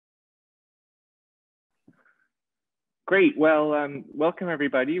Great. Well, welcome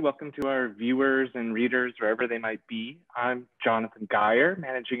everybody. Welcome to our viewers and readers, wherever they might be. I'm Jonathan Geyer,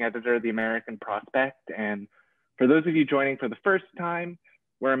 Managing Editor of the American Prospect. And for those of you joining for the first time,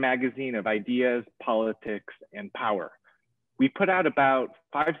 we're a magazine of ideas, politics, and power. We put out about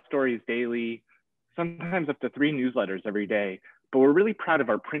 5 stories daily, sometimes up to 3 newsletters every day. But we're really proud of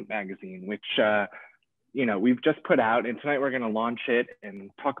our print magazine, which we've just put out, and tonight we're going to launch it and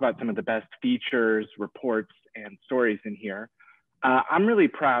talk about some of the best features, reports, and stories in here. I'm really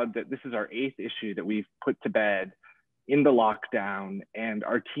proud that this is our 8th issue that we've put to bed in the lockdown, and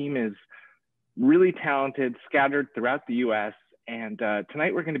our team is really talented, scattered throughout the US. And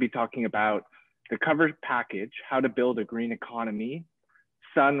tonight we're going to be talking about the cover package, How to Build a Green Economy,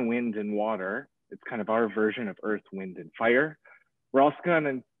 Sun, Wind, and Water. It's kind of our version of Earth, Wind, and Fire. We're also going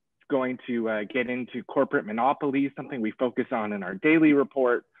to get into corporate monopolies, something we focus on in our daily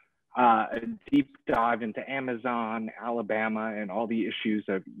report, a deep dive into Amazon, Alabama, and all the issues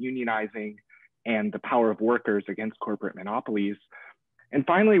of unionizing and the power of workers against corporate monopolies. And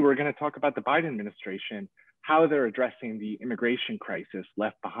finally, we're going to talk about the Biden administration, how they're addressing the immigration crisis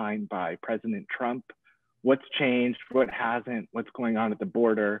left behind by President Trump, what's changed, what hasn't, what's going on at the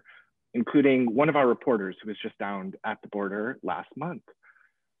border, including one of our reporters who was just down at the border last month.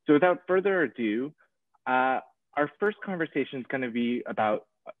 So without further ado, our first conversation is going to be about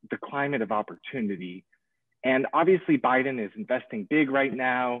the climate of opportunity. And obviously Biden is investing big right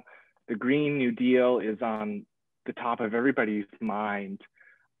now. The Green New Deal is on the top of everybody's mind.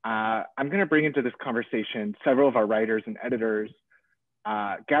 I'm going to bring into this conversation several of our writers and editors.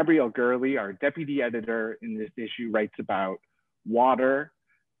 Gabrielle Gurley, our deputy editor in this issue, writes about water.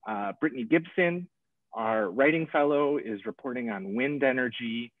 Brittany Gibson, our writing fellow, is reporting on wind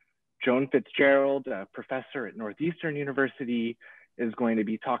energy. Joan Fitzgerald, a professor at Northeastern University, is going to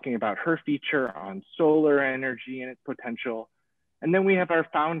be talking about her feature on solar energy and its potential. And then we have our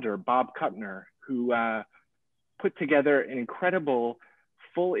founder, Bob Kuttner, who put together an incredible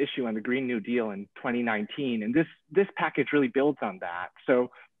full issue on the Green New Deal in 2019. And this package really builds on that. So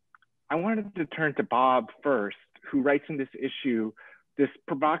I wanted to turn to Bob first, who writes in this issue this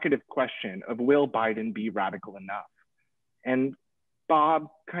provocative question of, will Biden be radical enough? And Bob,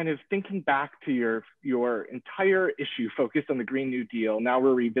 kind of thinking back to your entire issue focused on the Green New Deal, now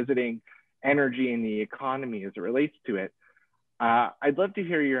we're revisiting energy and the economy as it relates to it. I'd love to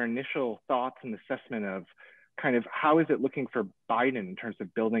hear your initial thoughts and assessment of kind of how is it looking for Biden in terms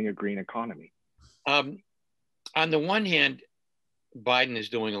of building a green economy? On the one hand, Biden is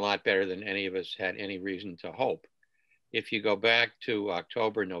doing a lot better than any of us had any reason to hope. If you go back to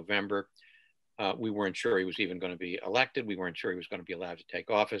October, November, we weren't sure he was even going to be elected. We weren't sure he was going to be allowed to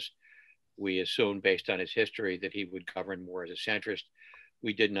take office. We assumed, based on his history, that he would govern more as a centrist.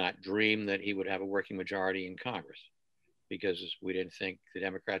 We did not dream that he would have a working majority in Congress because we didn't think the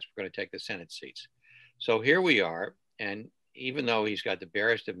Democrats were going to take the Senate seats. So here we are. And even though he's got the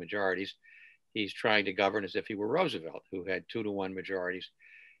barest of majorities, he's trying to govern as if he were Roosevelt, who had 2-to-1 majorities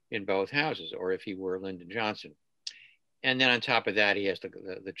in both houses, or if he were Lyndon Johnson. And then on top of that, he has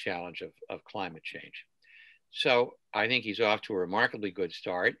the challenge of climate change. So I think he's off to a remarkably good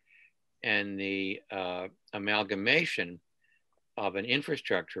start. And the amalgamation of an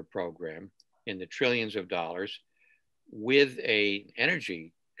infrastructure program in the trillions of dollars with an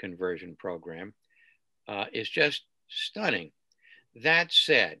energy conversion program is just stunning. That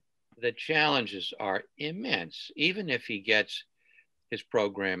said, the challenges are immense, even if he gets his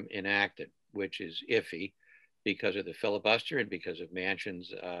program enacted, which is iffy, because of the filibuster and because of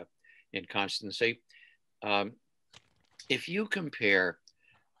Manchin's inconstancy. If you compare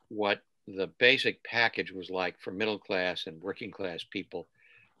what the basic package was like for middle class and working class people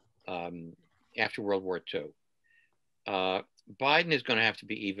after World War II, Biden is going to have to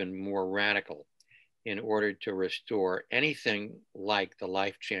be even more radical in order to restore anything like the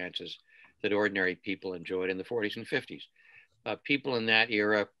life chances that ordinary people enjoyed in the 40s and 50s. People in that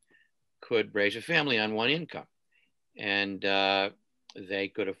era could raise a family on one income, and they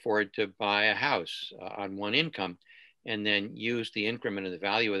could afford to buy a house on one income and then use the increment of the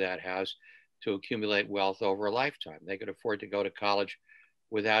value of that house to accumulate wealth over a lifetime. They could afford to go to college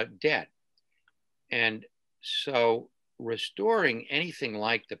without debt. And so restoring anything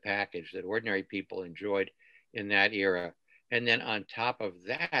like the package that ordinary people enjoyed in that era, and then on top of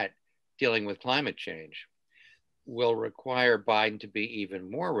that, dealing with climate change, will require Biden to be even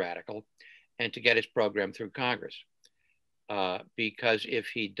more radical and to get his program through Congress. Because if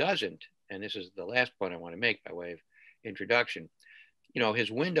he doesn't, and this is the last point I want to make by way of introduction, his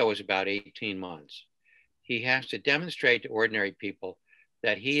window is about 18 months. He has to demonstrate to ordinary people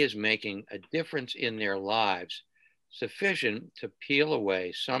that he is making a difference in their lives sufficient to peel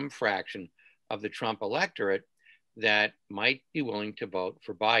away some fraction of the Trump electorate that might be willing to vote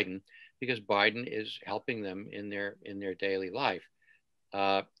for Biden because Biden is helping them in their daily life.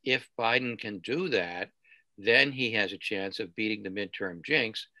 If Biden can do that, then he has a chance of beating the midterm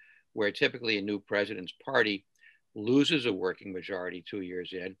jinx, where typically a new president's party loses a working majority 2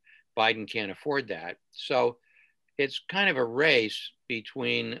 years in. Biden can't afford that. So it's kind of a race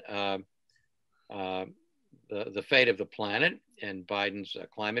between the fate of the planet and Biden's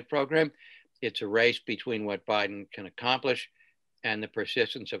climate program. It's a race between what Biden can accomplish and the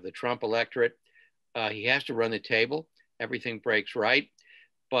persistence of the Trump electorate. He has to run the table. Everything breaks right,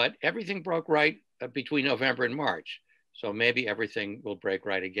 but everything broke right between November and March. So maybe everything will break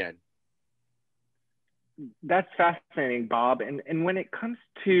right again. That's fascinating, Bob. And when it comes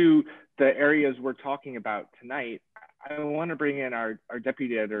to the areas we're talking about tonight, I want to bring in our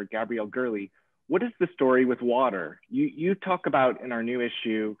deputy editor, Gabrielle Gurley. What is the story with water? You talk about in our new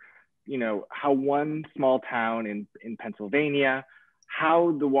issue, you know, how one small town in Pennsylvania,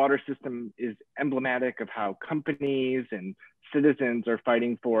 how the water system is emblematic of how companies and citizens are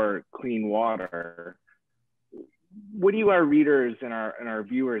fighting for clean water. What do our readers and our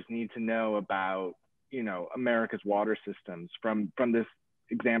viewers need to know about, you know, America's water systems from this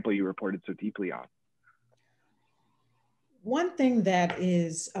example you reported so deeply on? One thing that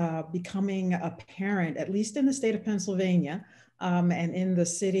is becoming apparent, at least in the state of Pennsylvania, and in the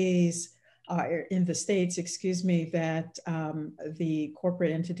cities, in the states, excuse me, that the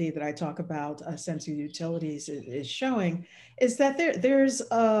corporate entity that I talk about, Central Utilities, is showing, is that there's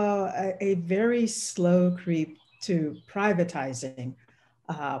a very slow creep to privatizing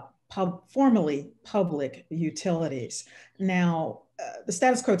formerly public utilities. Now, the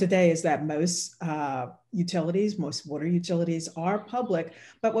status quo today is that most utilities, most water utilities are public,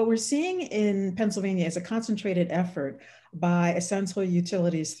 but what we're seeing in Pennsylvania is a concentrated effort by Central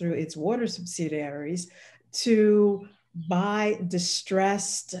Utilities through its water subsidiaries to buy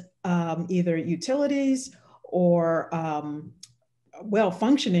distressed either utilities or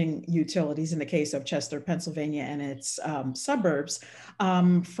well-functioning utilities in the case of Chester, Pennsylvania and its suburbs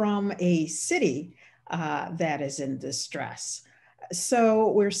from a city that is in distress.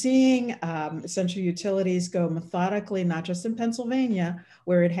 So we're seeing Central Utilities go methodically, not just in Pennsylvania,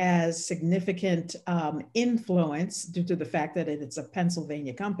 where it has significant influence due to the fact that it's a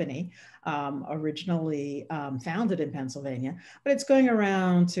Pennsylvania company, originally founded in Pennsylvania, but it's going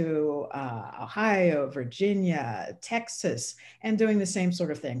around to Ohio, Virginia, Texas, and doing the same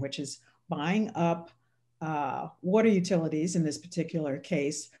sort of thing, which is buying up water utilities in this particular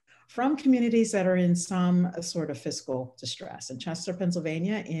case from communities that are in some sort of fiscal distress. And Chester,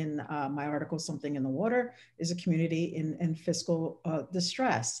 Pennsylvania, in my article, Something in the Water, is a community in fiscal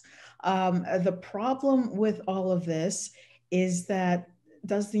distress. The problem with all of this is that,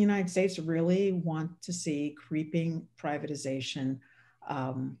 does the United States really want to see creeping privatization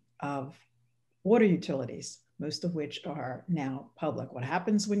of water utilities, most of which are now public? What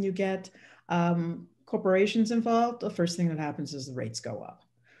happens when you get corporations involved? The first thing that happens is the rates go up.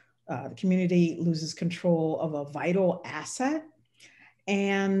 The community loses control of a vital asset,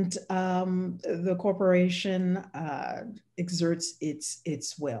 and the corporation exerts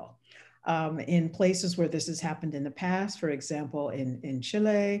its will. In places where this has happened in the past, for example, in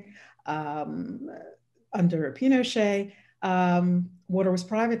Chile, under Pinochet, water was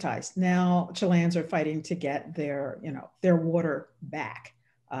privatized. Now Chileans are fighting to get their water back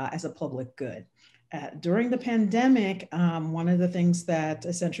as a public good. During the pandemic, one of the things that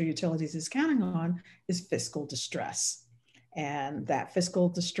Central Utilities is counting on is fiscal distress. And that fiscal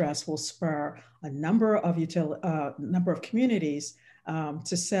distress will spur a number of communities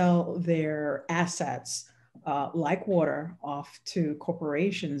to sell their assets like water off to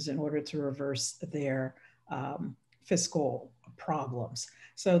corporations in order to reverse their fiscal problems.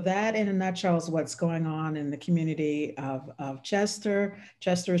 So that in a nutshell is what's going on in the community of Chester.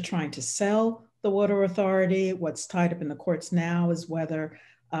 Chester is trying to sell the water authority. What's tied up in the courts now is whether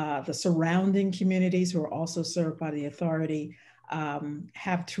the surrounding communities who are also served by the authority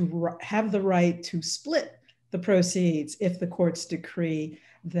have the right to split the proceeds if the courts decree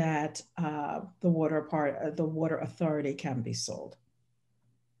that the water authority can be sold.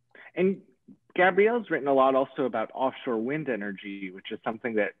 And Gabrielle's written a lot also about offshore wind energy, which is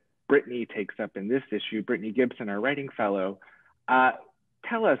something that Brittany takes up in this issue. Brittany Gibson, our writing fellow.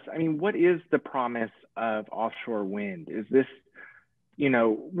 Tell us, I mean, what is the promise of offshore wind? Is this,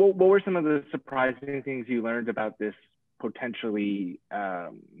 what were some of the surprising things you learned about this potentially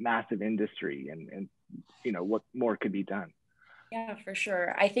massive industry, and what more could be done? Yeah, for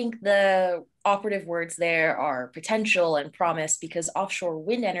sure. I think the operative words there are potential and promise, because offshore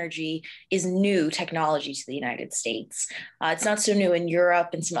wind energy is new technology to the United States. It's not so new in Europe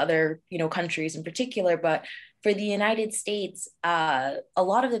and some other, countries in particular, but for the United States, a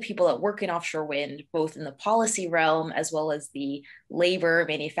lot of the people that work in offshore wind, both in the policy realm as well as the labor,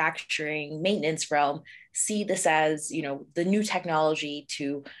 manufacturing, maintenance realm, see this as, the new technology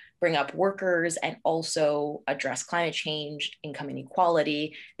to bring up workers and also address climate change, income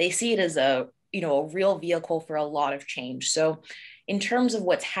inequality. They see it as a real vehicle for a lot of change. So in terms of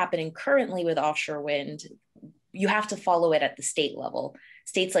what's happening currently with offshore wind, you have to follow it at the state level.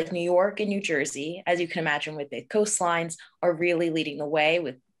 States like New York and New Jersey, as you can imagine with the coastlines, are really leading the way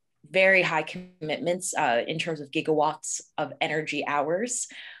with very high commitments in terms of gigawatts of energy hours.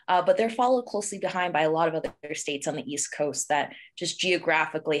 But they're followed closely behind by a lot of other states on the East Coast that just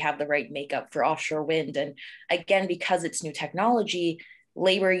geographically have the right makeup for offshore wind. And again, because it's new technology,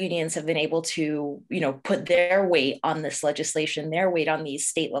 labor unions have been able to, put their weight on this legislation, their weight on these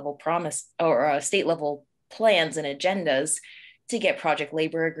state level state level plans and agendas to get project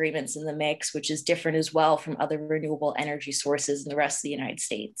labor agreements in the mix, which is different as well from other renewable energy sources in the rest of the United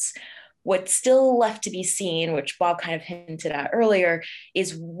States. What's still left to be seen, which Bob kind of hinted at earlier,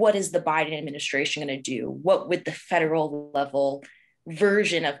 is what is the Biden administration going to do? What would the federal level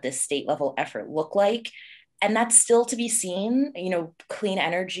version of this state level effort look like? And that's still to be seen. Clean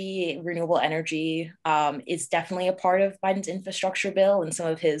energy, renewable energy is definitely a part of Biden's infrastructure bill and some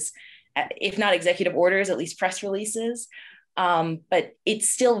of his, if not executive orders, at least press releases. But it's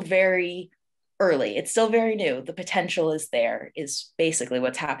still very early. It's still very new. The potential is there, is basically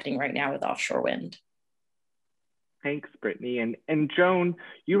what's happening right now with offshore wind. Thanks, Brittany. And Joan,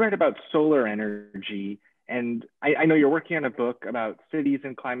 you write about solar energy, and I know you're working on a book about cities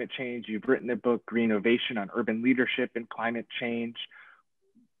and climate change. You've written a book, Greennovation, on urban leadership and climate change.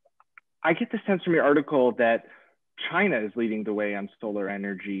 I get the sense from your article that China is leading the way on solar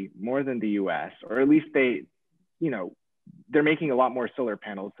energy more than the US, or at least they're making a lot more solar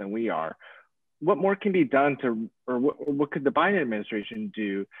panels than we are. What more can be done or what could the Biden administration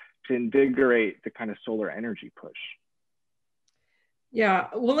do to invigorate the kind of solar energy push? Yeah,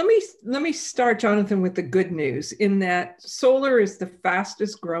 well, let me start, Jonathan, with the good news, in that solar is the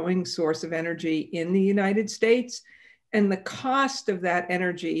fastest growing source of energy in the United States. And the cost of that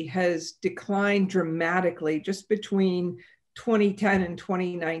energy has declined dramatically. Just between 2010 and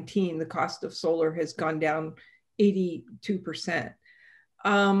 2019, the cost of solar has gone down 82%.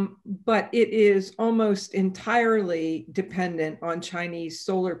 But it is almost entirely dependent on Chinese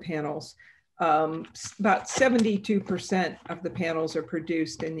solar panels. About 72% of the panels are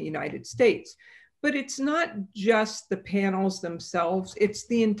produced in the United States. But it's not just the panels themselves, it's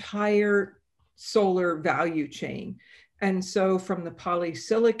the entire solar value chain. And so from the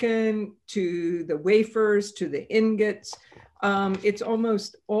polysilicon to the wafers to the ingots, it's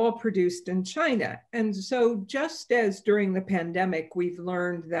almost all produced in China. And so just as during the pandemic, we've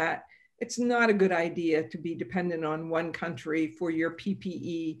learned that it's not a good idea to be dependent on one country for your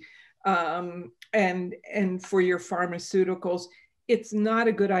PPE and for your pharmaceuticals. It's not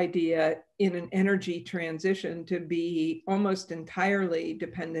a good idea in an energy transition to be almost entirely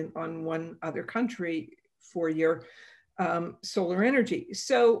dependent on one other country for your solar energy.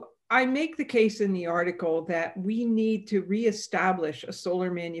 So I make the case in the article that we need to reestablish a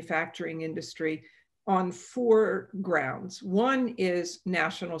solar manufacturing industry on 4 grounds. One is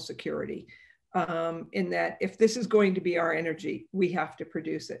national security, in that if this is going to be our energy, we have to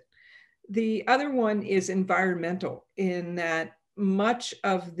produce it. The other one is environmental, in that much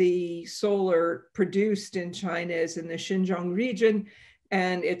of the solar produced in China is in the Xinjiang region,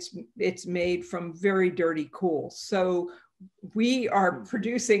 and it's made from very dirty coal. So we are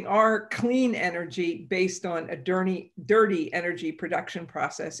producing our clean energy based on a dirty energy production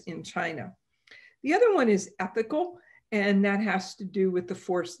process in China. The other one is ethical, and that has to do with the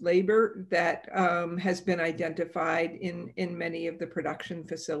forced labor that has been identified in many of the production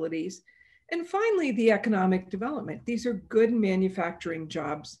facilities. And finally, the economic development. These are good manufacturing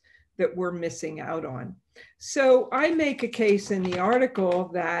jobs that we're missing out on. So I make a case in the article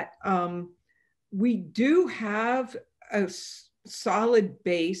that we do have a solid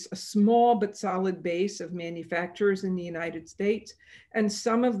base, a small but solid base of manufacturers in the United States. And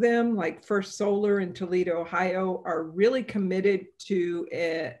some of them, like First Solar in Toledo, Ohio, are really committed to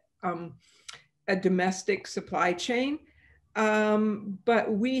a domestic supply chain.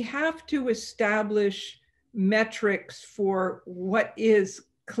 But we have to establish metrics for what is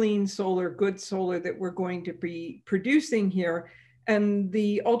clean solar, good solar that we're going to be producing here. And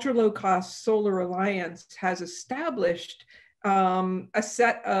the Ultra Low Cost Solar Alliance has established a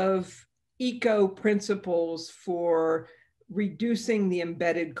set of eco principles for reducing the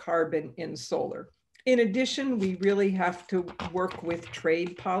embedded carbon in solar. In addition, we really have to work with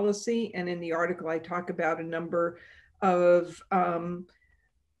trade policy. And in the article, I talk about a number of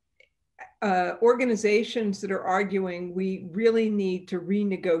organizations that are arguing we really need to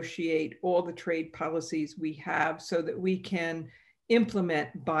renegotiate all the trade policies we have so that we can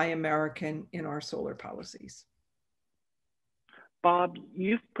implement Buy American in our solar policies. Bob,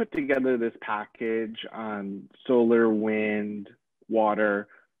 you've put together this package on solar, wind, water.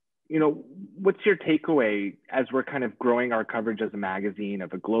 You know, what's your takeaway as we're kind of growing our coverage as a magazine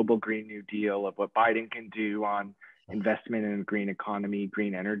of a global Green New Deal, of what Biden can do on investment in a green economy,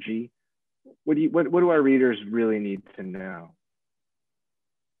 green energy? What do our readers really need to know?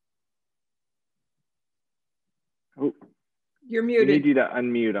 Oh, you're muted. I need you to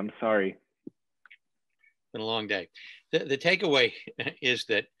unmute. I'm sorry. It's been a long day. The takeaway is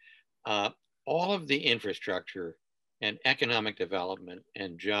that all of the infrastructure and economic development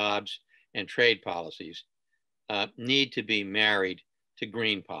and jobs and trade policies need to be married to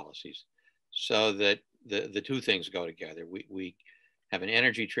green policies so that the two things go together. We have an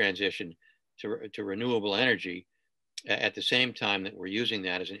energy transition to renewable energy at the same time that we're using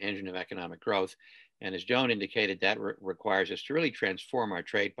that as an engine of economic growth. And as Joan indicated, that requires us to really transform our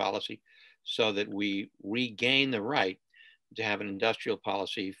trade policy so that we regain the right to have an industrial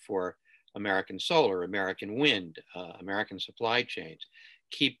policy for American solar, American wind, American supply chains,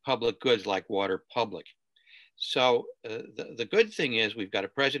 keep public goods like water public. So the good thing is we've got a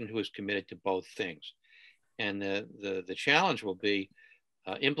president who is committed to both things. And the challenge will be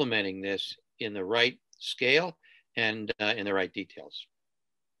implementing this in the right scale and in the right details.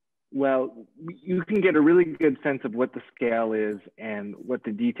 Well, you can get a really good sense of what the scale is and what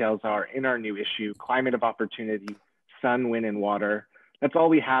the details are in our new issue, Climate of Opportunity, Sun, Wind, and Water. That's all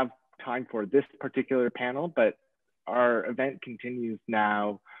we have time for this particular panel, but our event continues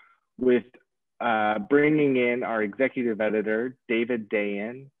now with bringing in our executive editor,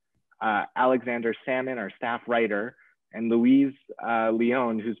 Dayen, Alexander Sammon, our staff writer, and Louise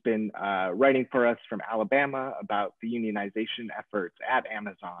Leon, who's been writing for us from Alabama about the unionization efforts at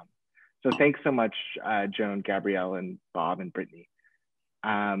Amazon. So thanks so much, Joan, Gabrielle, and Bob, and Brittany.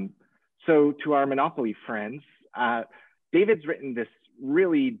 So to our Monopoly friends, David's written this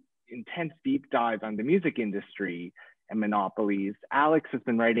really intense deep dive on the music industry and monopolies. Alex has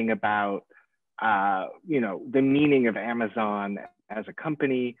been writing about the meaning of Amazon as a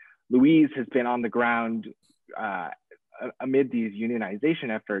company. Louise has been on the ground amid these unionization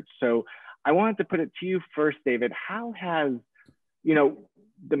efforts. So I wanted to put it to you first, David. How has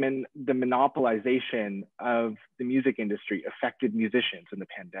the monopolization of the music industry affected musicians in the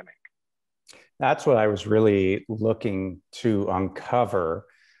pandemic? That's what I was really looking to uncover.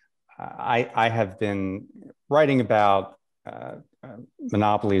 I have been writing about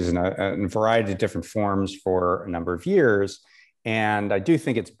monopolies in a variety of different forms for a number of years. And I do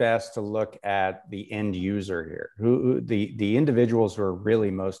think it's best to look at the end user here, the individuals who are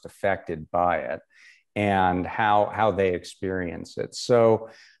really most affected by it and how they experience it. So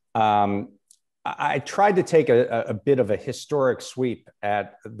I tried to take a bit of a historic sweep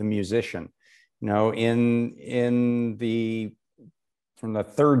at the musician. From the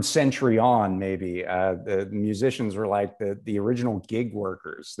 3rd century on, maybe the musicians were like the original gig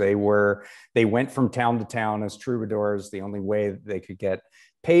workers. They went from town to town as troubadours. The only way that they could get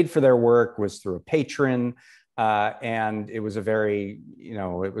paid for their work was through a patron, and it was a very,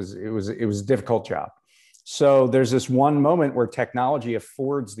 it was a difficult job. So there's this one moment where technology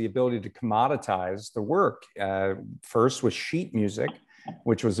affords the ability to commoditize the work. First was sheet music,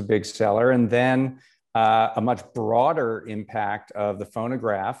 which was a big seller, and then a much broader impact of the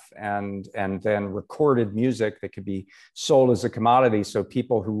phonograph and then recorded music that could be sold as a commodity. So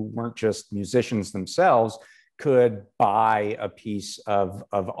people who weren't just musicians themselves could buy a piece of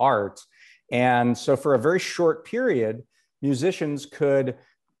art. And so for a very short period, musicians could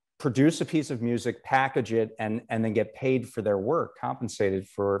produce a piece of music, package it, and then get paid for their work, compensated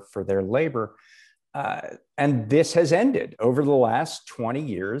for their labor. And this has ended over the last 20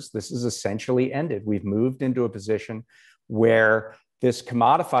 years. This has essentially ended. We've moved into a position where this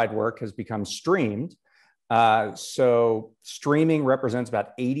commodified work has become streamed. So streaming represents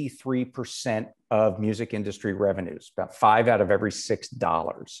about 83% of music industry revenues, about 5 out of every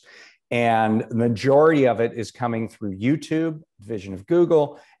 $6. And the majority of it is coming through YouTube, division of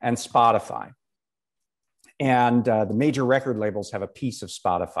Google, and Spotify. And the major record labels have a piece of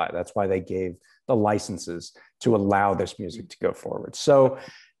Spotify. That's why they gave the licenses to allow this music to go forward. So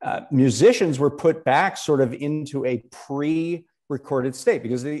musicians were put back sort of into a pre-recorded state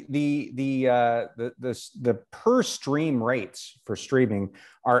because the per stream rates for streaming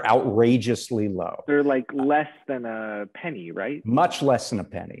are outrageously low. They're like less than a penny, right? Much less than a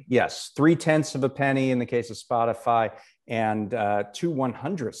penny. Yes, 0.3 of a penny in the case of Spotify, and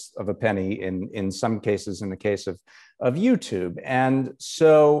 2/100ths of a penny in some cases in the case of YouTube. And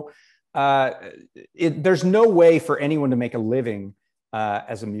so there's no way for anyone to make a living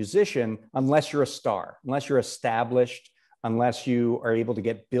as a musician unless you're a star, unless you're established, unless you are able to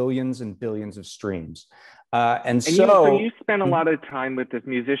get billions and billions of streams. And so you spend a lot of time with this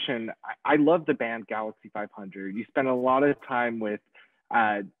musician. I love the band Galaxy 500. You spend a lot of time with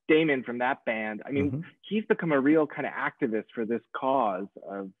Dayen from that band. I mean, he's become a real kind of activist for this cause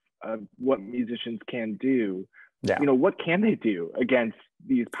of what musicians can do. Yeah. You know, what can they do against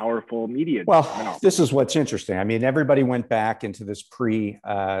these powerful media? Well, this is what's interesting. I mean, everybody went back into this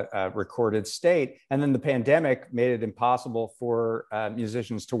pre-recorded state, and then the pandemic made it impossible for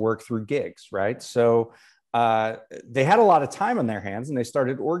musicians to work through gigs, right? So they had a lot of time on their hands, and they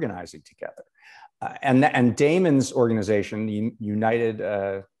started organizing together. And Damon's organization, the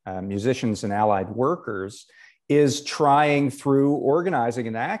United Musicians and Allied Workers, is trying through organizing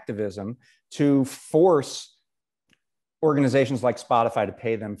and activism to force organizations like Spotify to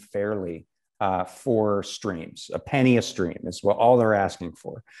pay them fairly for streams. A penny a stream is what all they're asking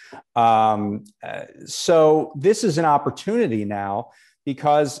for. So this is an opportunity now,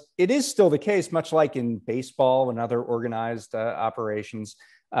 because it is still the case, much like in baseball and other organized operations,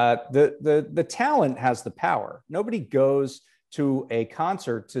 the talent has the power. Nobody goes to a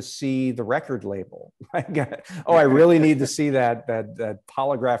concert to see the record label. Oh, I really need to see that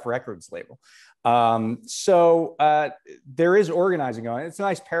Polygraph Records label. So there is organizing going. It's a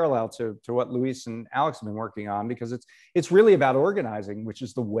nice parallel to what Luis and Alex have been working on, because it's really about organizing, which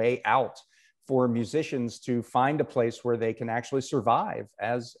is the way out for musicians to find a place where they can actually survive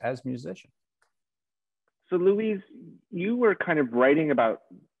as musicians. So Luis, you were kind of writing about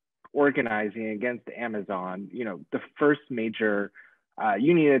organizing against Amazon, you know, the first major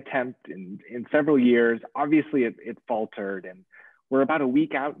union attempt in several years. Obviously it faltered, and we're about a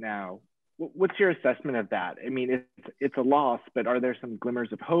week out now. What's your assessment of that? I mean, it's a loss, but are there some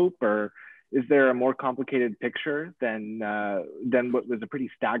glimmers of hope, or is there a more complicated picture than what was a pretty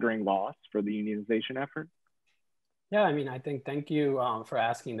staggering loss for the unionization effort? Yeah, I mean, I think, thank you for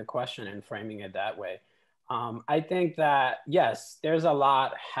asking the question and framing it that way. I think that, yes, there's a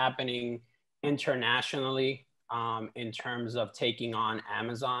lot happening internationally in terms of taking on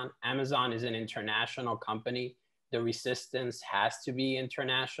Amazon. Amazon is an international company. The resistance has to be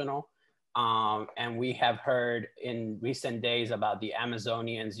international. And we have heard in recent days about the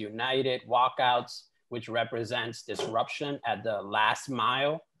Amazonians United walkouts, which represents disruption at the last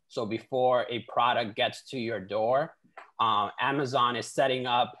mile. So before a product gets to your door, Amazon is setting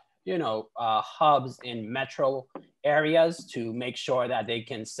up, you know, hubs in metro areas to make sure that they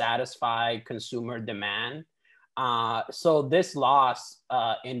can satisfy consumer demand. So this loss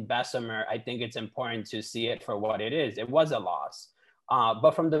in Bessemer, I think it's important to see it for what it is. It was a loss.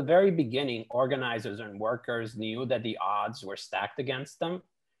 But from the very beginning, organizers and workers knew that the odds were stacked against them.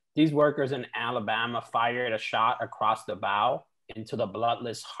 These workers in Alabama fired a shot across the bow into the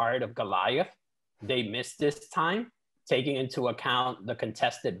bloodless heart of Goliath. They missed this time, taking into account the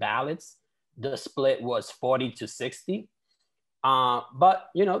contested ballots. The split was 40-60. But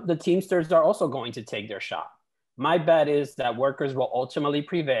you know, the Teamsters are also going to take their shot. My bet is that workers will ultimately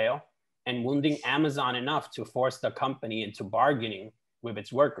prevail, and wounding Amazon enough to force the company into bargaining with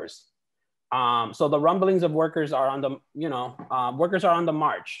its workers. So the rumblings of workers are on the, you know, workers are on the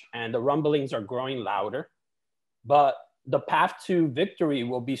march, and the rumblings are growing louder. But the path to victory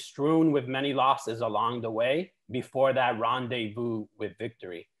will be strewn with many losses along the way before that rendezvous with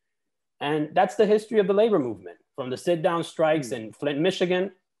victory. And that's the history of the labor movement, from the sit-down strikes in Flint,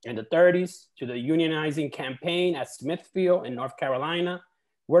 Michigan in the 30s to the unionizing campaign at Smithfield in North Carolina.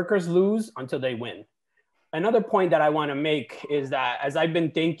 Workers lose until they win. Another point that I want to make is that as I've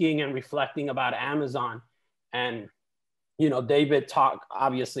been thinking and reflecting about Amazon, and you know, David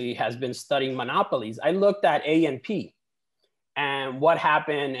obviously has been studying monopolies, I looked at A&P and what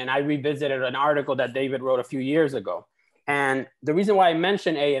happened, and I revisited an article that David wrote a few years ago. And the reason why I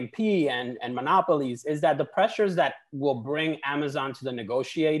mention A&P and monopolies is that the pressures that will bring Amazon to the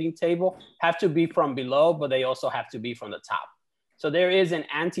negotiating table have to be from below, but they also have to be from the top. So there is an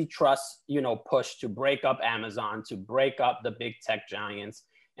antitrust, you know, push to break up Amazon, to break up the big tech giants.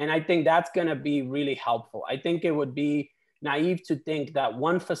 And I think that's going to be really helpful. I think it would be naive to think that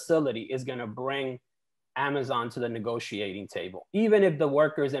one facility is going to bring Amazon to the negotiating table. Even if the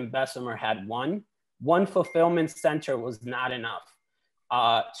workers in Bessemer had one fulfillment center was not enough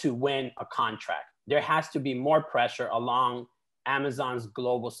to win a contract. There has to be more pressure along Amazon's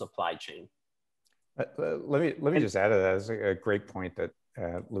global supply chain. Let me just add to that. It's a great point that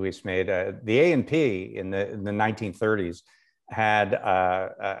Luis made. The A&P in the 1930s had,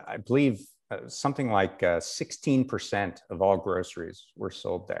 I believe, something like 16% of all groceries were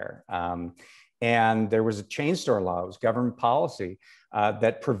sold there. And there was a chain store law, it was government policy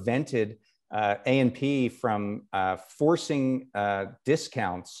that prevented A&P from forcing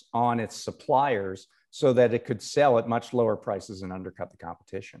discounts on its suppliers so that it could sell at much lower prices and undercut the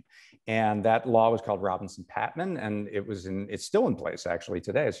competition. And that law was called Robinson-Patman, and it's still in place actually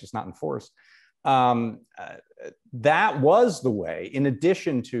today. It's just not enforced. That was the way, in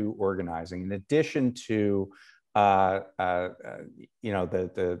addition to organizing, in addition to the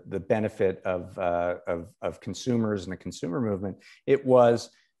benefit of consumers and the consumer movement, it was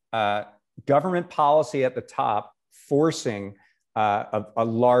government policy at the top forcing a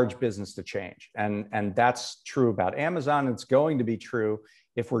large business to change. And that's true about Amazon. It's going to be true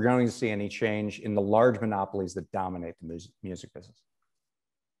if we're going to see any change in the large monopolies that dominate the music business.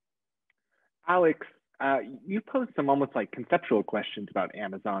 Alex, you posed some almost like conceptual questions about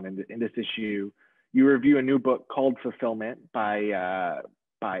Amazon in this issue. You review a new book called Fulfillment by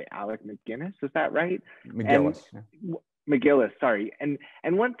Alec McGinnis, is that right? McGillis. McGillis, sorry. And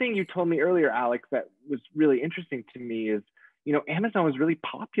one thing you told me earlier, Alex, that was really interesting to me is, Amazon was really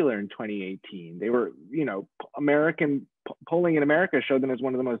popular in 2018. They were, polling in America showed them as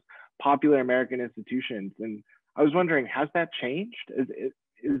one of the most popular American institutions. And I was wondering, has that changed?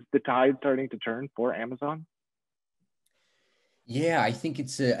 Is the tide starting to turn for Amazon? Yeah, I think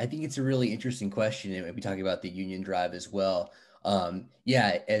it's a really interesting question, and we talk about the union drive as well.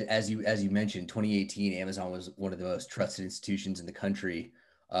 Yeah, as you mentioned, 2018, Amazon was one of the most trusted institutions in the country,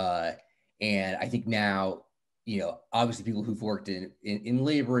 and I think now, obviously people who've worked in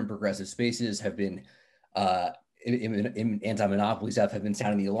labor and progressive spaces have been in anti-monopoly stuff have been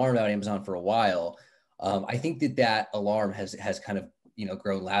sounding the alarm about Amazon for a while. I think that alarm has kind of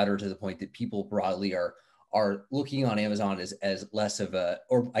grown louder to the point that people broadly are looking on Amazon as less of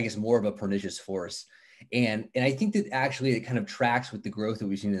or I guess more of a pernicious force. And I think that actually it kind of tracks with the growth that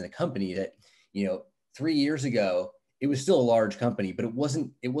we've seen in the company that, 3 years ago, it was still a large company, but it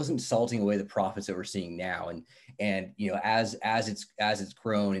wasn't salting away the profits that we're seeing now. And as it's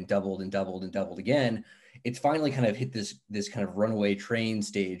grown and doubled and doubled and doubled again, it's finally kind of hit this kind of runaway train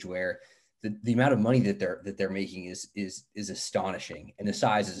stage where the amount of money that they're making is astonishing, and the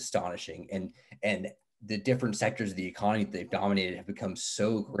size is astonishing, and the different sectors of the economy that they've dominated have become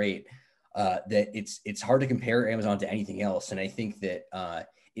so great that it's hard to compare Amazon to anything else. And I think that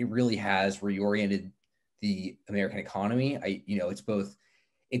it really has reoriented the American economy.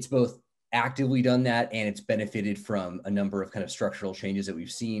 It's both actively done that, and it's benefited from a number of kind of structural changes that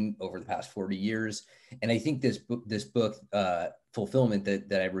we've seen over the past 40 years. And I think this book, Fulfillment,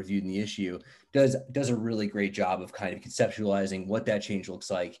 that I reviewed in the issue, does a really great job of kind of conceptualizing what that change looks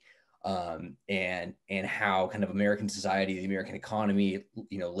like, and how kind of American society, the American economy,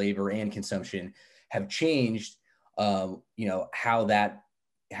 labor and consumption have changed.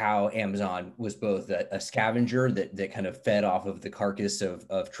 How Amazon was both a scavenger that kind of fed off of the carcass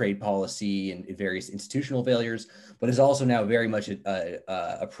of trade policy and various institutional failures, but is also now very much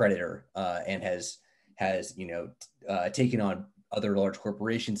a predator, and has taken on other large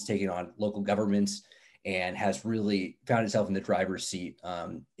corporations, taken on local governments, and has really found itself in the driver's seat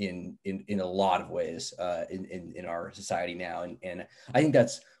in a lot of ways in our society now. And I think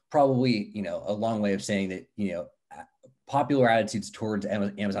that's probably a long way of saying that popular attitudes towards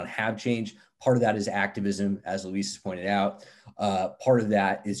Amazon have changed. Part of that is activism, as Luis has pointed out. Part of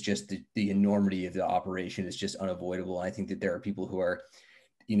that is just the enormity of the operation is just unavoidable. And I think that there are people who are,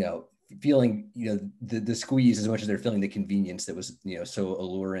 feeling, the squeeze as much as they're feeling the convenience that was, so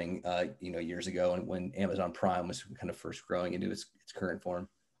alluring, years ago, and when Amazon Prime was kind of first growing into its current form.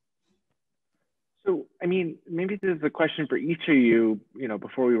 So, I mean, maybe this is a question for each of you,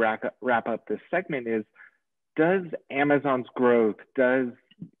 before we wrap up this segment, is, does Amazon's growth, does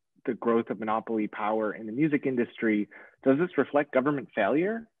the growth of monopoly power in the music industry, does this reflect government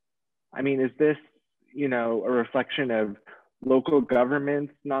failure? I mean, is this, a reflection of local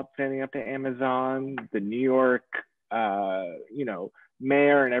governments not standing up to Amazon, the New York,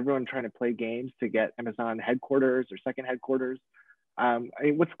 mayor and everyone trying to play games to get Amazon headquarters or second headquarters? I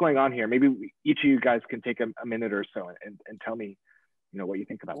mean, what's going on here? Maybe each of you guys can take a minute or so and tell me, what you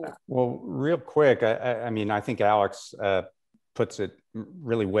think about that. Well, real quick, I mean, I think Alex puts it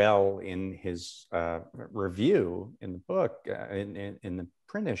really well in his review in the book, in the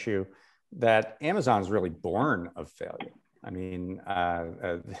print issue, that Amazon is really born of failure. I mean,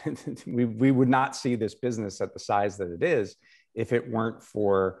 we would not see this business at the size that it is if it weren't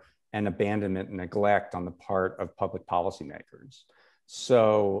for an abandonment and neglect on the part of public policymakers.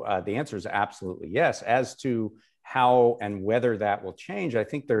 So the answer is absolutely yes. As to how and whether that will change, I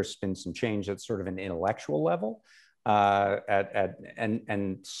think there's been some change at sort of an intellectual level,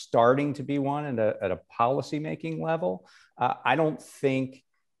 and starting to be one at a policymaking level. I don't think,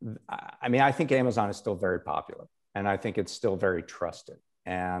 I mean, I think Amazon is still very popular, and I think it's still very trusted.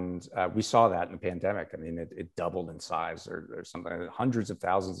 And we saw that in the pandemic. I mean, it doubled in size. There's something, hundreds of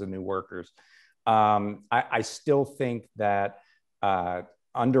thousands of new workers. I still think that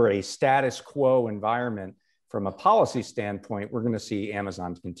under a status quo environment, from a policy standpoint, we're going to see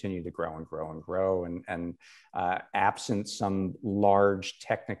Amazon continue to grow and grow and grow, and absent some large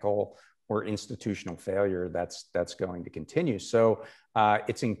technical or institutional failure, that's going to continue. So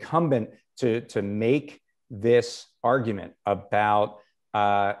it's incumbent to make this argument about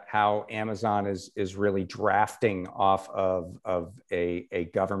how Amazon is really drafting off of a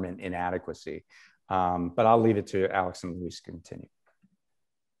government inadequacy. But I'll leave it to Alex and Luis to continue.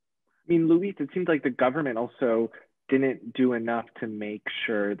 I mean, Luis, it seems like the government also didn't do enough to make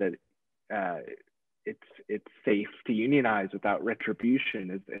sure that it's safe to unionize without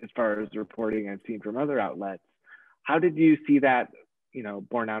retribution, as far as the reporting I've seen from other outlets. How did you see that,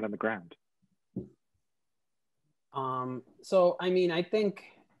 borne out on the ground? So, I mean, I think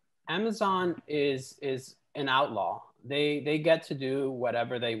Amazon is an outlaw. They get to do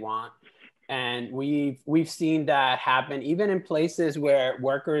whatever they want. And we've seen that happen even in places where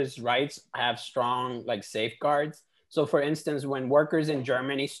workers' rights have strong safeguards. So for instance, when workers in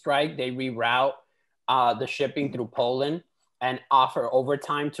Germany strike, they reroute the shipping through Poland and offer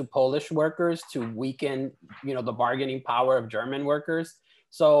overtime to Polish workers to weaken, the bargaining power of German workers.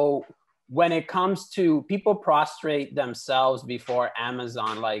 So when it comes to people prostrate themselves before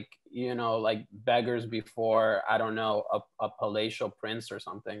Amazon, like beggars before, I don't know, a palatial prince or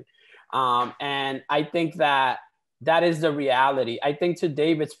something. And I think that is the reality. I think to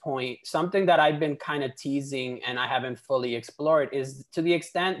David's point, something that I've been kind of teasing and I haven't fully explored is to the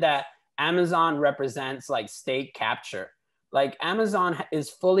extent that Amazon represents state capture. Amazon is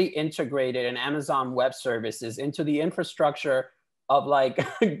fully integrated in Amazon Web Services into the infrastructure of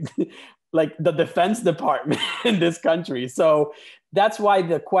the Defense Department in this country. So that's why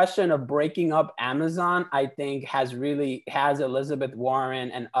the question of breaking up Amazon, I think, has Elizabeth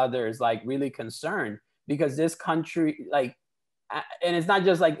Warren and others really concerned, because this country, and it's not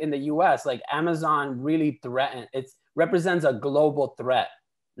just in the US, Amazon really represents a global threat,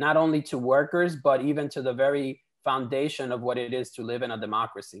 not only to workers, but even to the very foundation of what it is to live in a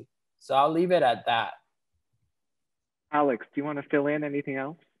democracy. So I'll leave it at that. Alex, do you want to fill in anything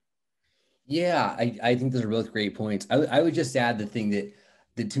else? Yeah, I think those are both great points. I would just add the thing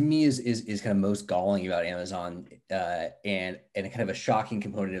that to me is kind of most galling about Amazon, and kind of a shocking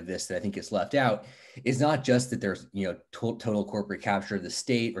component of this that I think gets left out is not just that there's total corporate capture of the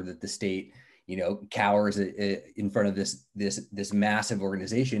state, or that the state cowers in front of this massive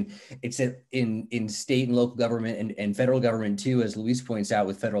organization. It's that in state and local government and federal government too, as Luis points out,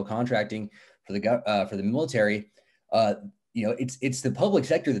 with federal contracting for the military. It's the public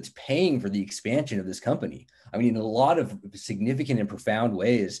sector that's paying for the expansion of this company. I mean, in a lot of significant and profound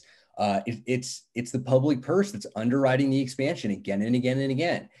ways, it's the public purse that's underwriting the expansion again and again and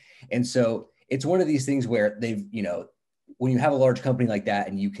again. And so it's one of these things where they've, when you have a large company like that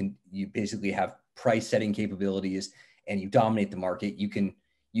and you basically have price setting capabilities and you dominate the market,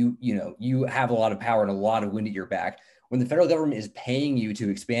 you have a lot of power and a lot of wind at your back. When the federal government is paying you to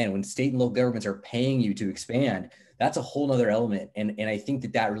expand, when state and local governments are paying you to expand, that's a whole nother element. And I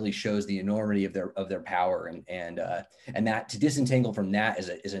think that really shows the enormity of their power, and that to disentangle from that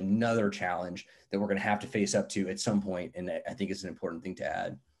is another challenge that we're going to have to face up to at some point. And I think it's an important thing to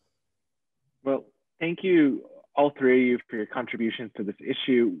add. Well, thank you, all three of you, for your contributions to this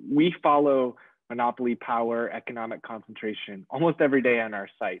issue. We follow monopoly power, economic concentration almost every day on our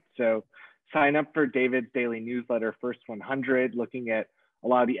site. So sign up for David's daily newsletter, First 100, looking at a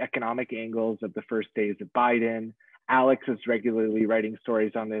lot of the economic angles of the first days of Biden. Alex is regularly writing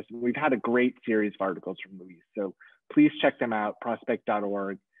stories on this. We've had a great series of articles from Louise, so please check them out,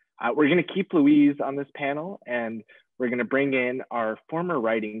 prospect.org. We're going to keep Louise on this panel, and we're going to bring in our former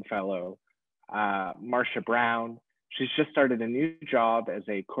writing fellow, Marcia Brown. She's just started a new job as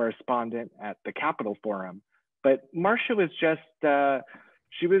a correspondent at the Capitol Forum. But Marcia was just,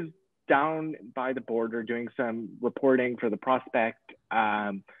 she was down by the border doing some reporting for the Prospect.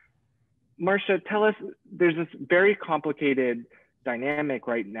 Marcia, tell us, there's this very complicated dynamic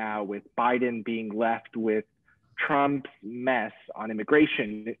right now with Biden being left with Trump's mess on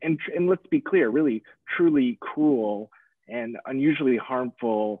immigration. And let's be clear, really, truly cruel and unusually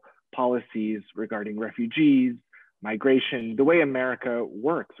harmful policies regarding refugees, migration, the way America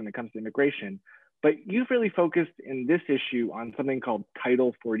works when it comes to immigration. But you've really focused in this issue on something called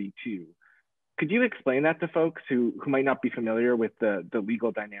Title 42. Could you explain that to folks who might not be familiar with the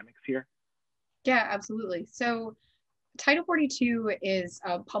legal dynamics here? Yeah, absolutely. So Title 42 is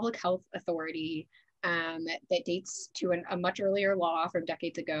a public health authority that dates to a much earlier law from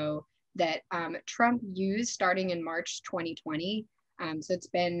decades ago that Trump used starting in March 2020. So it's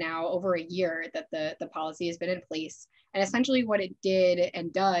been now over a year that the policy has been in place. And essentially what it did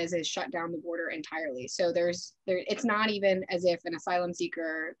and does is shut down the border entirely. So it's not even as if an asylum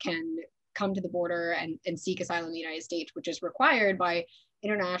seeker can come to the border and seek asylum in the United States, which is required by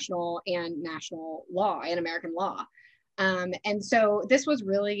international and national law and American law. And so this was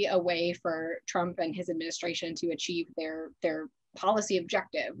really a way for Trump and his administration to achieve their policy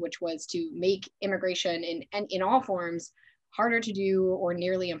objective, which was to make immigration in all forms harder to do or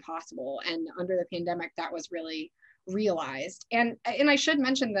nearly impossible. And under the pandemic, that was really realized. And I should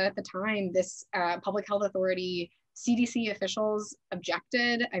mention that at the time, this public health authority, CDC officials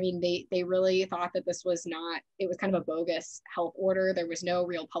objected. I mean, they really thought that this was it was kind of a bogus health order. There was no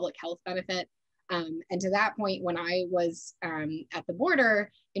real public health benefit. And to that point, when I was at the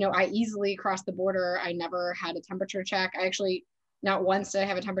border, I easily crossed the border. I never had a temperature check. I actually, not once did I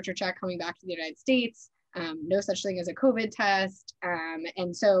have a temperature check coming back to the United States. No such thing as a COVID test.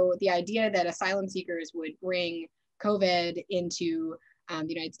 And so the idea that asylum seekers would bring COVID into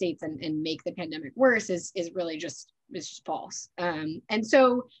the United States and make the pandemic worse is really just false. And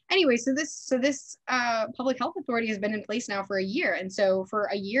so anyway, so this public health authority has been in place now for a year. And so for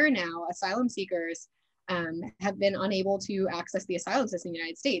a year now, asylum seekers have been unable to access the asylum system in the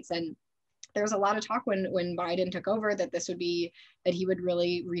United States. And there was a lot of talk when Biden took over that he would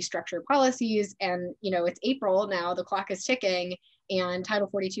really restructure policies. And, it's April now, the clock is ticking, and Title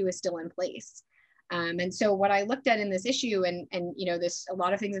 42 is still in place. And so what I looked at in this issue, and a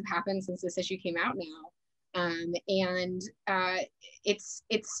lot of things have happened since this issue came out now. It's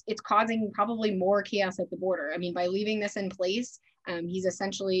causing probably more chaos at the border. I mean, by leaving this in place, he's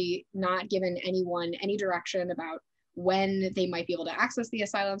essentially not given anyone any direction about when they might be able to access the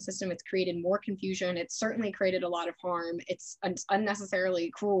asylum system. It's created more confusion. It's certainly created a lot of harm. It's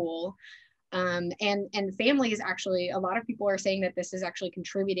unnecessarily cruel. And families, actually, a lot of people are saying that this is actually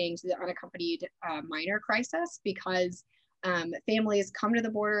contributing to the unaccompanied minor crisis, because families come to the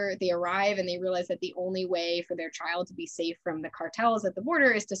border, they arrive, and they realize that the only way for their child to be safe from the cartels at the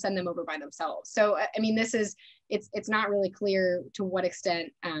border is to send them over by themselves. So, I mean, it's not really clear to what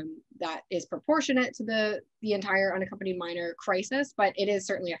extent that is proportionate to the entire unaccompanied minor crisis, but it is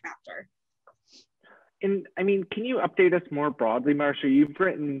certainly a factor. And I mean, can you update us more broadly, Marcia? You've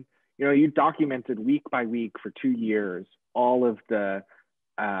written, you documented week by week for 2 years all of the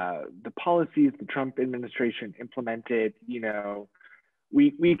policies the Trump administration implemented.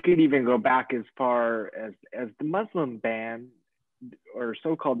 We could even go back as far as the Muslim ban, or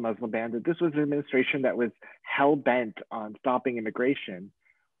so-called Muslim ban, that this was an administration that was hell-bent on stopping immigration.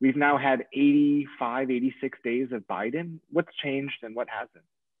 We've now had 85, 86 days of Biden. What's changed and what hasn't?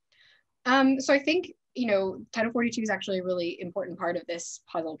 So I think, Title 42 is actually a really important part of this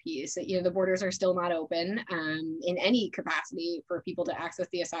puzzle piece. The borders are still not open in any capacity for people to access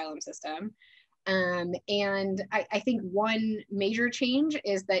the asylum system. And I think one major change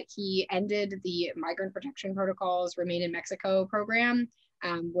is that he ended the Migrant Protection Protocol's Remain in Mexico program,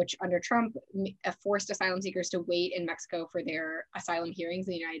 which under Trump forced asylum seekers to wait in Mexico for their asylum hearings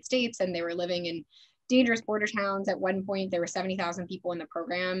in the United States. And they were living in dangerous border towns. At one point, there were 70,000 people in the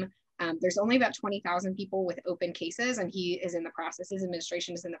program. There's only about 20,000 people with open cases, and his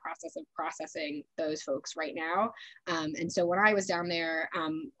administration is in the process of processing those folks right now. And so when I was down there,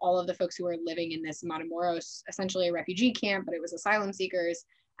 all of the folks who were living in this Matamoros, essentially a refugee camp, but it was asylum seekers,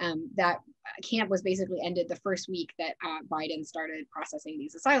 that camp was basically ended the first week that Biden started processing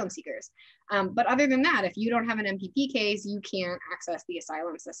these asylum seekers. But other than that, if you don't have an MPP case, you can't access the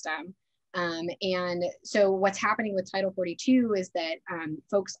asylum system. And so what's happening with Title 42 is that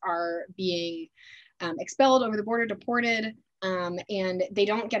folks are being expelled over the border, deported, and they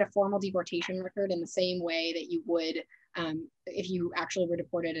don't get a formal deportation record in the same way that you would if you actually were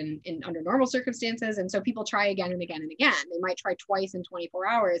deported in under normal circumstances. And so people try again and again and again. They might try twice in 24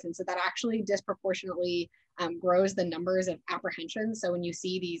 hours. And so that actually disproportionately grows the numbers of apprehensions. So when you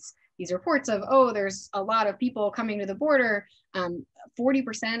see these reports of, oh, there's a lot of people coming to the border,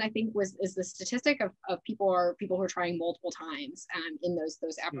 40%, I think, is the statistic of people who are trying multiple times in those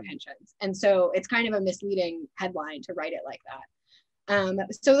apprehensions. And so it's kind of a misleading headline to write it like that.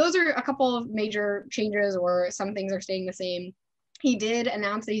 So those are a couple of major changes, or some things are staying the same. He did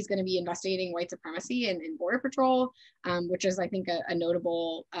announce that he's going to be investigating white supremacy in Border Patrol, which is, I think, a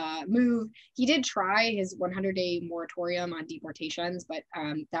notable move. He did try his 100-day moratorium on deportations, but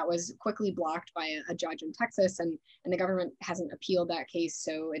that was quickly blocked by a judge in Texas, and the government hasn't appealed that case,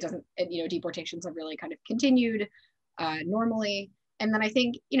 so it doesn't, deportations have really kind of continued normally. And then I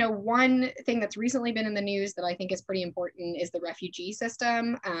think, one thing that's recently been in the news that I think is pretty important is the refugee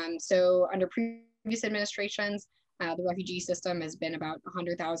system. So under previous administrations, the refugee system has been about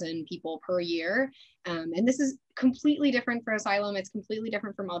 100,000 people per year. And this is completely different for asylum. It's completely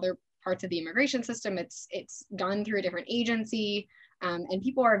different from other parts of the immigration system. It's done through a different agency, and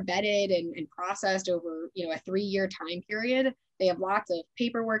people are vetted and processed over a 3-year time period. They have lots of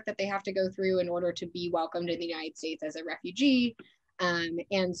paperwork that they have to go through in order to be welcomed in the United States as a refugee.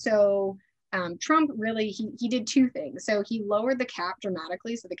 And so Trump really, he did two things. So he lowered the cap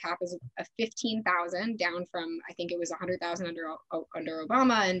dramatically. So the cap is a 15,000 down from, I think it was 100,000 under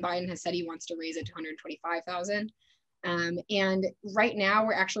Obama, and Biden has said he wants to raise it to 125,000. And right now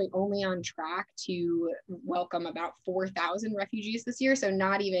we're actually only on track to welcome about 4,000 refugees this year. So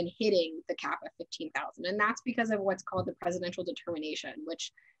not even hitting the cap of 15,000. And that's because of what's called the presidential determination,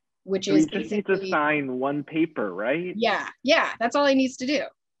 which so is he just needs to sign one paper, right? Yeah, that's all he needs to do.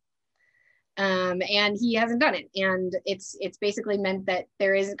 And he hasn't done it. And it's basically meant that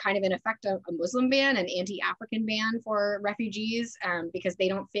there is kind of in effect a Muslim ban, an anti-African ban for refugees, because they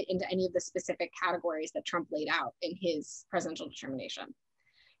don't fit into any of the specific categories that Trump laid out in his presidential determination.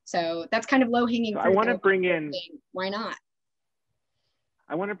 So that's kind of low-hanging fruit. I want to bring in, why not?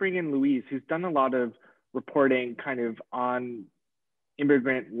 I want to bring in Louise, who's done a lot of reporting kind of on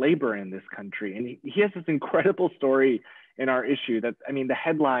immigrant labor in this country. And he has this incredible story in our issue that, I mean, the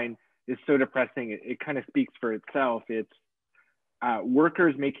headline is so depressing, it kind of speaks for itself. It's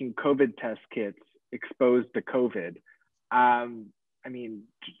workers making COVID test kits exposed to COVID. I mean,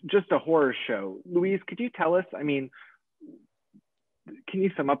 just a horror show. Louise, could you tell us, I mean, can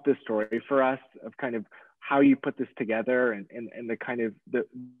you sum up this story for us of kind of how you put this together and the kind of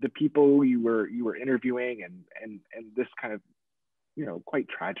the people you were interviewing and this kind of, quite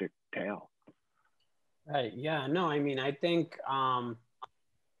tragic tale? Right, yeah, no, I mean, I think,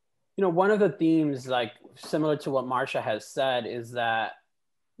 one of the themes, like similar to what Marcia has said, is that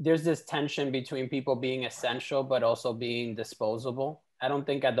there's this tension between people being essential, but also being disposable. I don't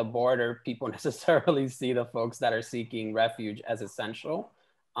think at the border, people necessarily see the folks that are seeking refuge as essential.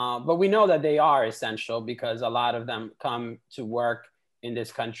 But we know that they are essential because a lot of them come to work in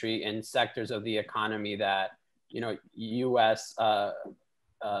this country in sectors of the economy that, US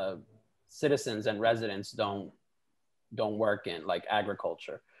citizens and residents don't work in, like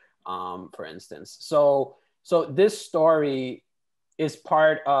agriculture. For instance. So this story is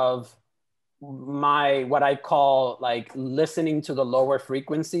part of what I call like listening to the lower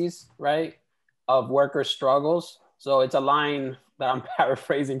frequencies, right, of worker struggles. So it's a line that I'm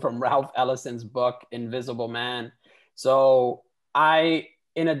paraphrasing from Ralph Ellison's book, Invisible Man. So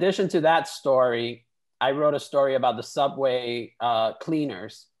in addition to that story, I wrote a story about the subway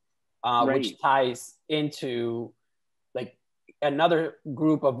cleaners, right, which ties into like another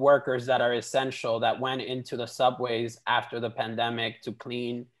group of workers that are essential that went into the subways after the pandemic to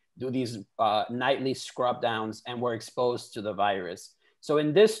do these nightly scrub downs and were exposed to the virus. So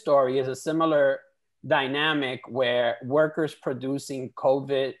in this story is a similar dynamic where workers producing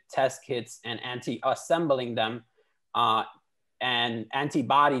COVID test kits and assembling them and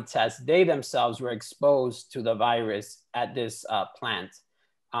antibody tests, they themselves were exposed to the virus at this plant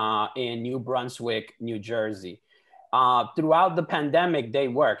in New Brunswick, New Jersey. Throughout the pandemic, they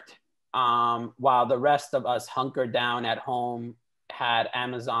worked while the rest of us hunkered down at home, had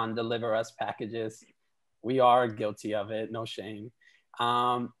Amazon deliver us packages. We are guilty of it, no shame.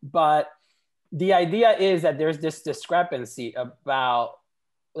 But the idea is that there's this discrepancy about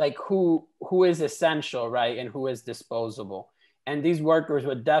like who is essential, right, and who is disposable. And these workers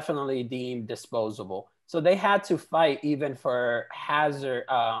were definitely deemed disposable. So they had to fight even for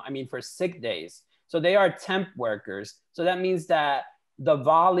for sick days. So they are temp workers. So that means that the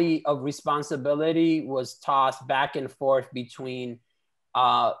volley of responsibility was tossed back and forth between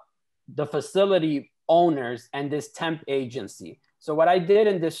the facility owners and this temp agency. So what I did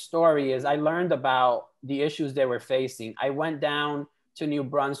in this story is I learned about the issues they were facing. I went down to New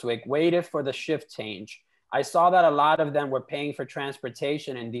Brunswick, waited for the shift change. I saw that a lot of them were paying for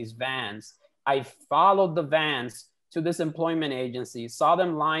transportation in these vans. I followed the vans to this employment agency, saw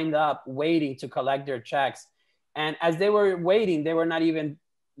them lined up waiting to collect their checks. And as they were waiting, they were not even,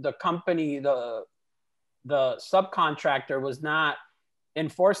 the company, the subcontractor was not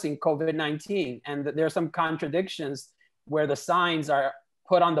enforcing COVID-19. And there are some contradictions where the signs are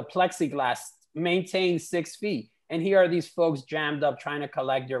put on the plexiglass, maintain 6 feet. And here are these folks jammed up trying to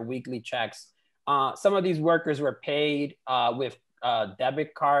collect their weekly checks. Some of these workers were paid with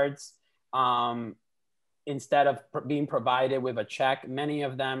debit cards instead of being provided with a check. Many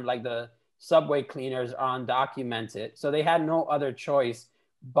of them, like the subway cleaners, are undocumented. So they had no other choice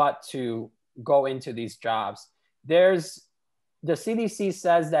but to go into these jobs. The CDC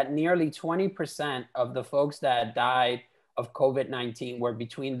says that nearly 20% of the folks that died of COVID-19 were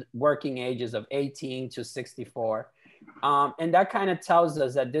between working ages of 18 to 64. And that kind of tells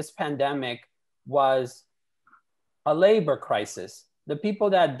us that this pandemic was a labor crisis. The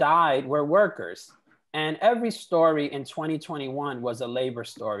people that died were workers. And every story in 2021 was a labor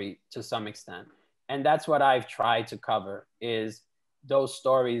story to some extent. And that's what I've tried to cover, is those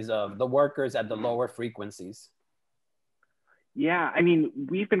stories of the workers at the lower frequencies. Yeah, I mean,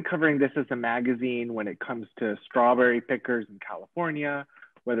 we've been covering this as a magazine when it comes to strawberry pickers in California,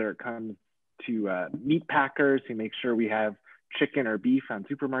 whether it comes to meat packers who make sure we have chicken or beef on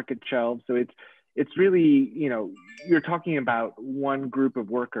supermarket shelves. So it's really, you know, you're talking about one group of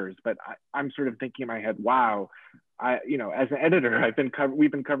workers, but I'm sort of thinking in my head, wow, you know, as an editor,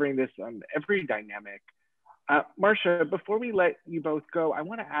 we've been covering this on every dynamic. Marcia, before we let you both go, I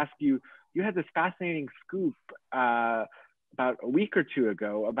want to ask you, you had this fascinating scoop about a week or two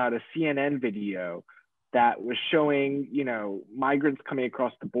ago about a CNN video that was showing, you know, migrants coming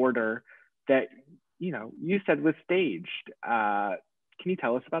across the border that, you know, you said was staged. Can you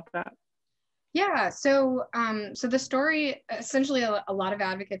tell us about that? Yeah, so the story, essentially a lot of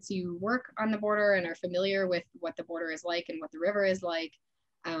advocates who work on the border and are familiar with what the border is like and what the river is like,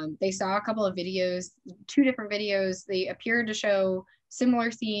 they saw a couple of videos, 2 different videos. They appeared to show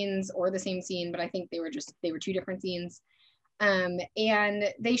similar scenes or the same scene, but I think they were 2 different scenes. And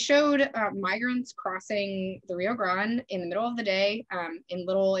they showed migrants crossing the Rio Grande in the middle of the day in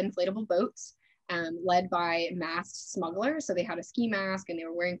little inflatable boats led by masked smugglers. So they had a ski mask and they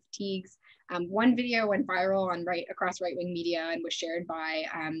were wearing fatigues. One video went viral across right-wing media and was shared by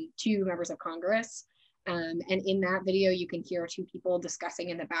 2 members of Congress. And in that video, you can hear 2 people discussing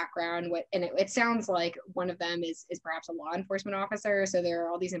in the background and it sounds like one of them is perhaps a law enforcement officer. So there are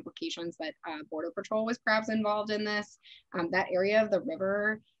all these implications that Border Patrol was perhaps involved in this. That area of the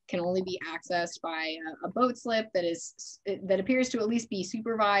river can only be accessed by a boat slip that appears to at least be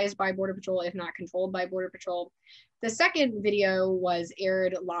supervised by Border Patrol, if not controlled by Border Patrol. The second video was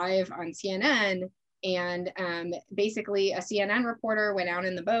aired live on CNN. And basically a CNN reporter went out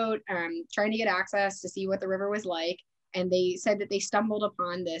in the boat trying to get access to see what the river was like. And they said that they stumbled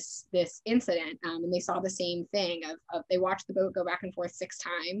upon this incident and they saw the same thing of they watched the boat go back and forth 6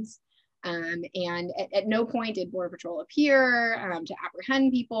 times. And at no point did Border Patrol appear to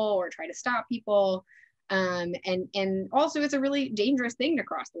apprehend people or try to stop people. And also it's a really dangerous thing to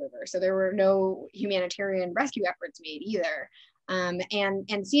cross the river. So there were no humanitarian rescue efforts made either. And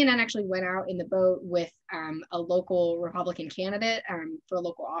CNN actually went out in the boat with a local Republican candidate for a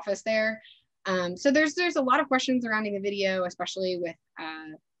local office there. So there's a lot of questions surrounding the video, especially with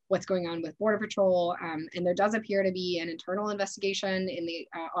what's going on with Border Patrol. And there does appear to be an internal investigation in the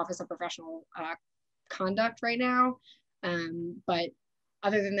Office of Professional Conduct right now. But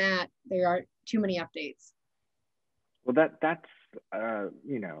other than that, there are too many updates. Well, that's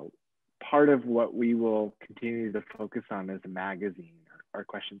you know, part of what we will continue to focus on as a magazine are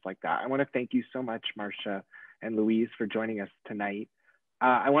questions like that. I want to thank you so much, Marcia and Louise, for joining us tonight.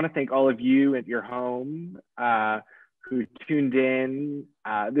 I want to thank all of you at your home who tuned in.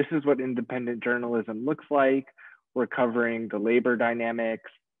 This is what independent journalism looks like. We're covering the labor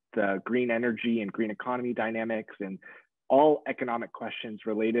dynamics, the green energy and green economy dynamics, and all economic questions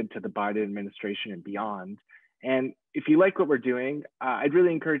related to the Biden administration and beyond. And if you like what we're doing, I'd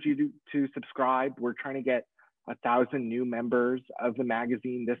really encourage you to subscribe. We're trying to get 1,000 new members of the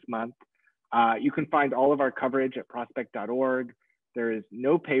magazine this month. You can find all of our coverage at prospect.org. There is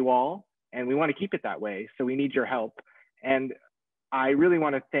no paywall, and we want to keep it that way, so we need your help. And I really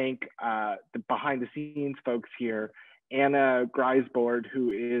want to thank the behind the scenes folks here, Anna Greisbord,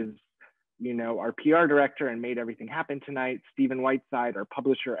 who is, you know, our PR director and made everything happen tonight, Stephen Whiteside, our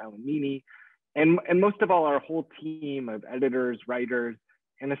publisher, Ellen Meany, And most of all, our whole team of editors, writers,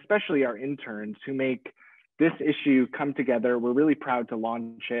 and especially our interns who make this issue come together. We're really proud to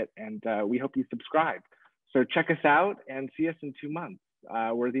launch it, and we hope you subscribe. So check us out and see us in 2 months.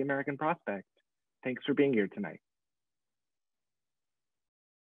 We're the American Prospect. Thanks for being here tonight.